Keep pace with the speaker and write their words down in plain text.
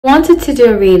Wanted to do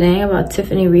a reading about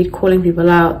Tiffany Red calling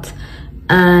people out,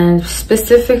 and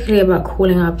specifically about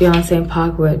calling out Beyoncè and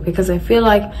Parkwood, because I feel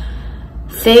like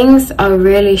things are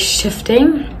really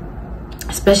shifting,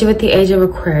 especially with the age of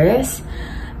Aquarius,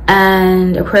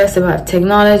 and Aquarius about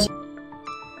technology.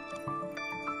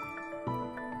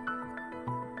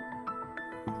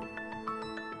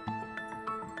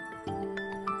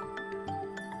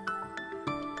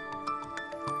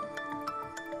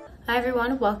 Hi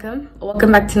everyone, welcome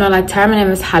back to No Light Tarot. My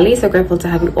name is Hallie, so grateful to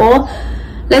have you all.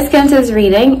 Let's get into this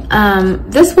reading.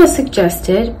 This was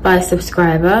suggested by a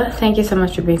subscriber. Thank you so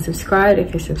much for being subscribed.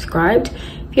 If you're subscribed,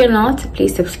 if you're not,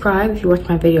 please subscribe. If you watch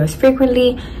my videos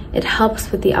frequently, it helps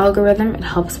with the algorithm. It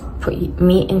helps put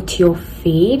me into your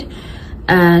feed,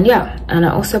 and yeah, and I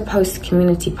also post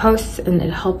community posts, and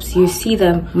it helps you see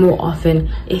them more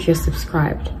often if you're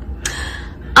subscribed.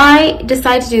 I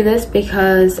decided to do this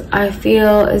because I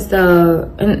feel as though,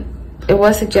 and it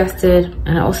was suggested,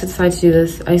 and I also decided to do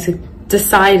this. I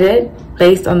decided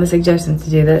based on the suggestion to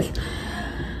do this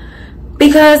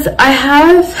because I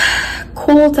have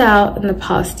called out in the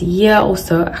past year or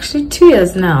so, actually 2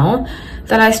 years now,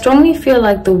 that I strongly feel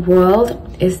like the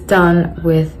world is done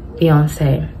with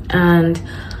Beyoncé. And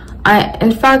I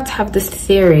in fact have this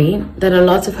theory that a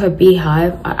lot of her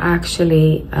beehive are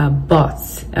actually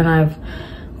bots, and I've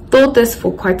thought this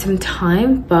for quite some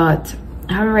time, but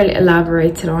I haven't really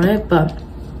elaborated on it. But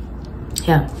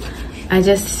yeah, I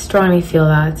just strongly feel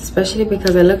that, especially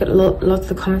because I look at lots of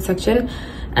the comment section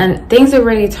and things are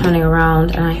really turning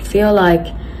around, and I feel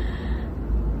like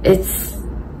it's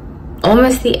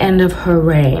almost the end of her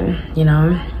reign, you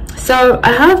know. So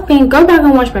I have been, go back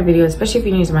and watch my videos, especially if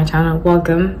you're new to my channel,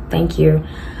 welcome, thank you.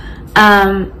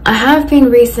 I have been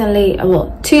recently,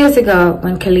 well, 2 years ago,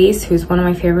 when Khalees, who's one of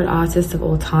my favorite artists of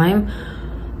all time,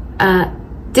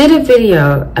 did a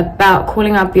video about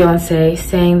calling out Beyoncé,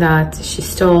 saying that she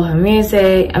stole her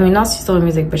music. I mean, not she stole her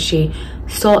music, but she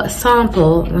stole a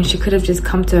sample when she could have just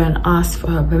come to her and asked for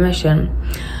her permission.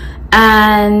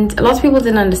 And a lot of people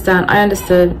didn't understand. I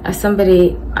understood. As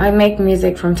somebody, I make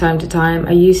music from time to time.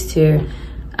 I used to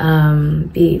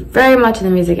be very much in the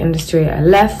music industry. I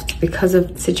left because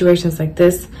of situations like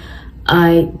this.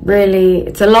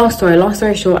 It's a long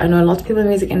story short, I know a lot of people in the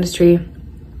music industry,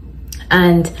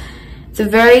 and it's a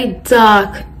very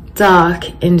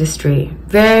dark industry,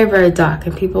 very dark,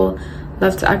 and people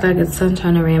love to act like it's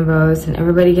sunshine and rainbows and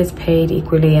everybody gets paid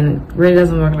equally, and it really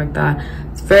doesn't work like that.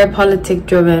 It's very politic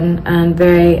driven and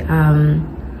very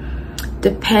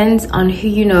depends on who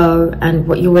you know and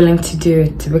what you're willing to do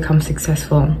to become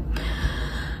successful.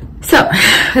 So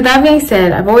with that being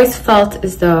said, I've always felt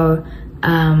as though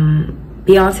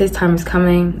Beyonce's time is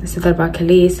coming. I said that about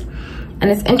Khalees,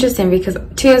 and it's interesting because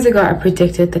 2 years ago I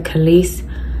predicted that Khalees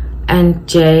and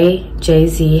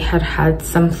Jay-Z had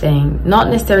something, not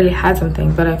necessarily had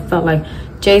something, but I felt like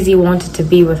Jay-Z wanted to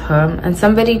be with her, and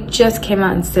somebody just came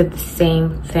out and said the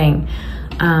same thing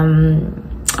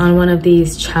on one of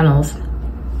these channels,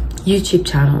 YouTube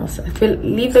channels. I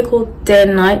believe they're called Day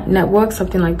and Night Network,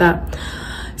 something like that.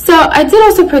 So I did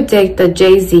also predict that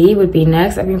Jay-Z would be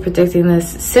next. I've been predicting this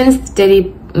since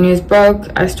Diddy news broke.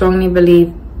 I strongly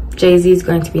believe Jay-Z is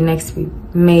going to be next to be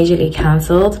majorly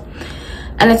cancelled.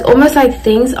 And it's almost like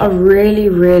things are really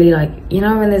like, you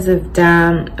know, when there's a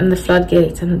dam and the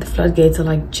floodgates are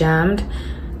like jammed.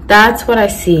 That's what I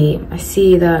see. I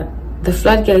see that the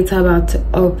floodgates are about to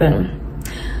open.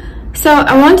 So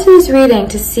I wanted this reading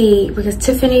to see, because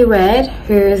Tiffany Red,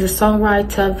 who is a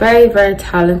songwriter, very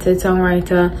talented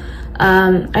songwriter,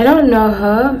 I don't know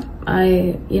her.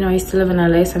 I used to live in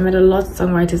LA, so I met a lot of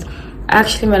songwriters. I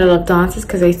actually met a lot of dancers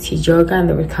because I used to teach yoga and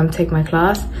they would come take my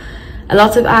class. A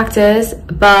lot of actors,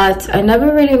 but I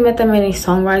never really met that many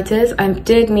songwriters. I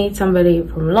did meet somebody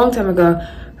from a long time ago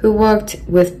who worked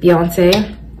with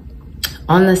Beyoncé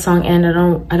on the song, and I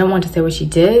don't want to say what she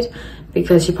did,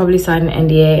 because she probably signed an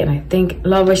NDA, and I think a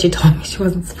lot of what she told me, she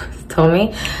wasn't supposed to tell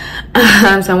me.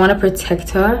 So I want to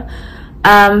protect her.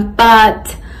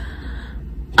 But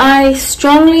I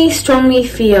strongly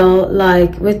feel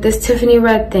like with this Tiffany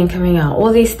Red thing coming out,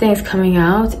 all these things coming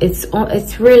out,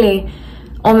 it's really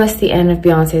almost the end of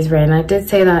Beyonce's reign. I did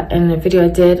say that in the video I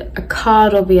did. A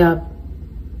card will be up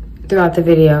throughout the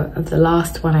video of the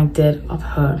last one I did of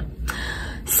her.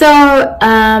 So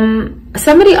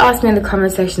somebody asked me in the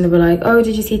comment section, they were like, oh,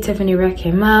 did you see Tiffany Red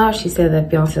came out? She said that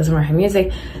Beyonce doesn't write her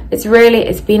music. It's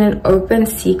been an open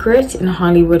secret in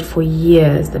Hollywood for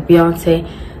years that Beyonce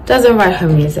doesn't write her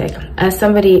music. As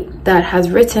somebody that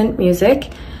has written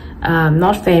music,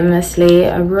 not famously,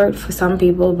 I wrote for some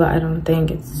people, but I don't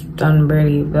think it's done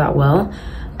really that well.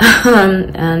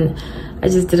 And I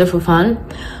just did it for fun.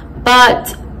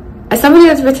 But as somebody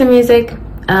that's written music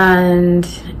and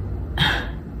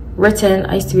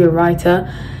I used to be a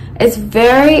writer, it's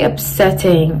very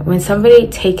upsetting when somebody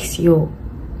takes your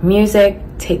music,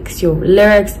 takes your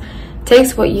lyrics,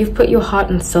 takes what you've put your heart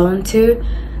and soul into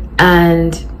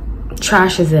and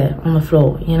trashes it on the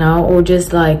floor, you know, or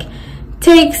just like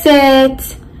takes a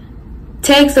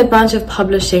bunch of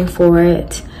publishing for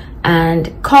it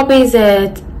and copies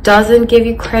it, doesn't give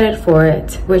you credit for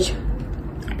it, which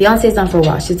Beyonce's done for a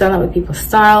while. She's done that with people's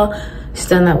style, she's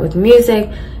done that with music.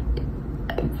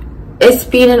 It's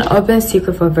been an open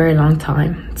secret for a very long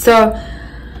time. So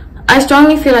I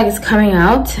strongly feel like it's coming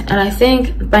out, and I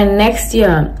think by next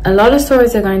year a lot of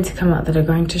stories are going to come out that are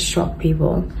going to shock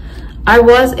people. I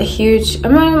was a huge, I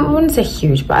wouldn't say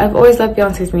huge, but I've always loved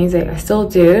Beyonce's music. I still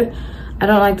do. I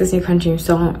don't like this new country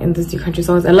song and this new country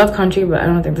songs. I love country, but I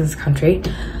don't think this is country.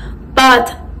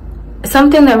 But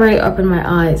something that really opened my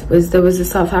eyes was there was a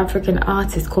South African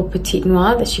artist called Petite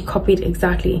Noir that she copied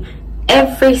exactly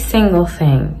every single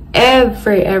thing,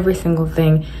 every single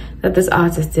thing that this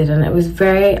artist did, and it was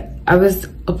I was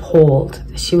appalled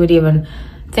that she would even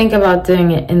think about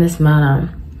doing it in this manner.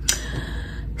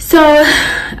 So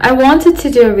I wanted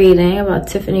to do a reading about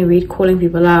Tiffany Red calling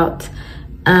people out,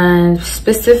 and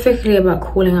specifically about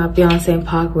calling out Beyonce and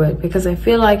Parkwood, because I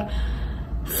feel like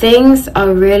things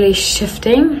are really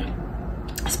shifting,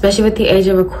 especially with the age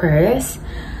of Aquarius.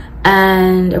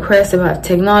 And Aquarius about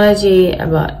technology,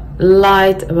 about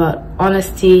light, about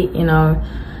honesty, you know,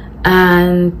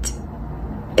 and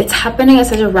it's happening at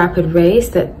such a rapid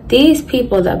rate that these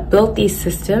people that built these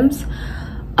systems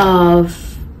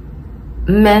of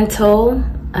mental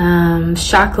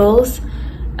shackles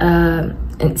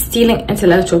and stealing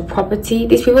intellectual property,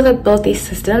 these people that built these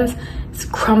systems, it's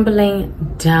crumbling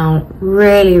down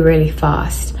really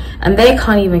fast, and they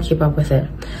can't even keep up with it.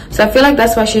 So I feel like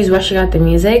that's why she's rushing out the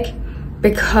music,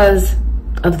 because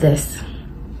of this.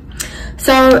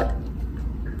 So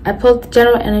I pulled the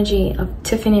general energy of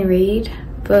Tiffany Red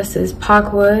versus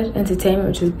Parkwood Entertainment,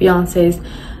 which is Beyonce's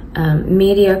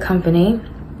media company,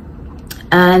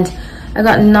 and I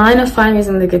got 9 of Fire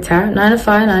using the guitar, 9 of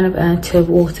Fire, 9 of Air, 2 of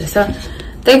Water. So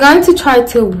they're going to try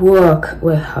to work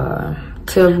with her.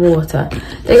 2 of Water.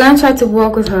 They're going to try to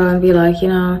work with her and be like, you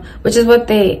know, which is what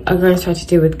they are going to try to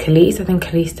do with Khalees. I think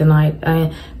Khalees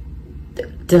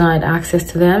denied access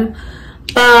to them,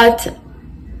 but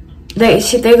they're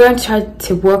going to try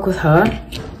to work with her,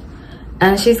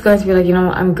 and she's going to be like, you know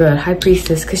what, I'm good, High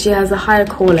Priestess, because she has a higher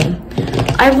calling.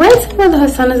 I read somewhere that her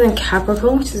sun is in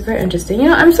Capricorn, which is very interesting. You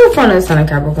know, I'm so fond of the sun in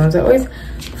Capricorns. I always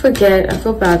forget. I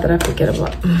feel bad that I forget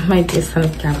about my dear son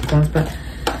of Capricorns, but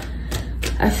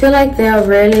I feel like they are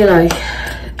really like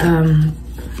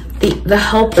the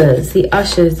helpers, the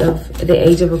ushers of the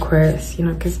age of Aquarius, you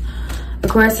know, because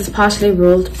Aquarius is partially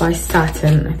ruled by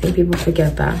Saturn. I think people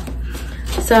forget that.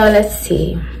 So let's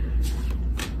see.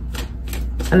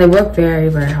 And they work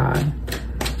very hard.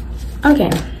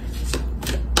 Okay.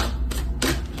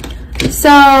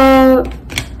 So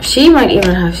she might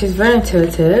even have, she's very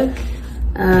intuitive.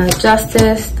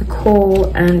 Justice, the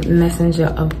Call, and Messenger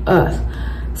of Earth.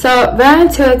 So very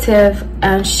intuitive,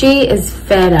 and she is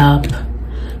fed up.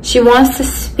 She wants to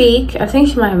speak. I think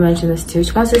she might have mentioned this too.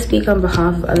 She wants to speak on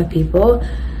behalf of other people.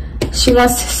 She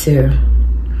wants to sue.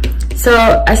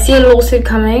 So I see a lawsuit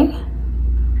coming.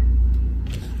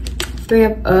 3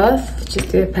 of Earth, which is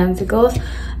 3 of Pentacles.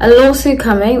 A lawsuit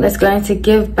coming that's going to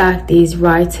give back these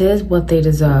writers what they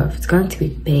deserve. It's going to be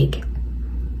big.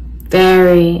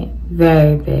 Very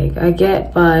big. I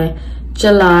get by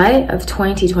July of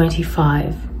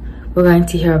 2025, we're going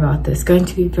to hear about this. It's going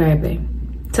to be very big.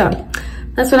 So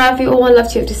that's what I have for you all. I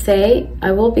love to have to say.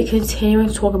 I will be continuing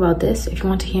to talk about this. If you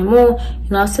want to hear more, you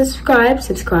know, subscribe.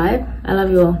 I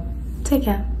love you all. Take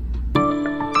care.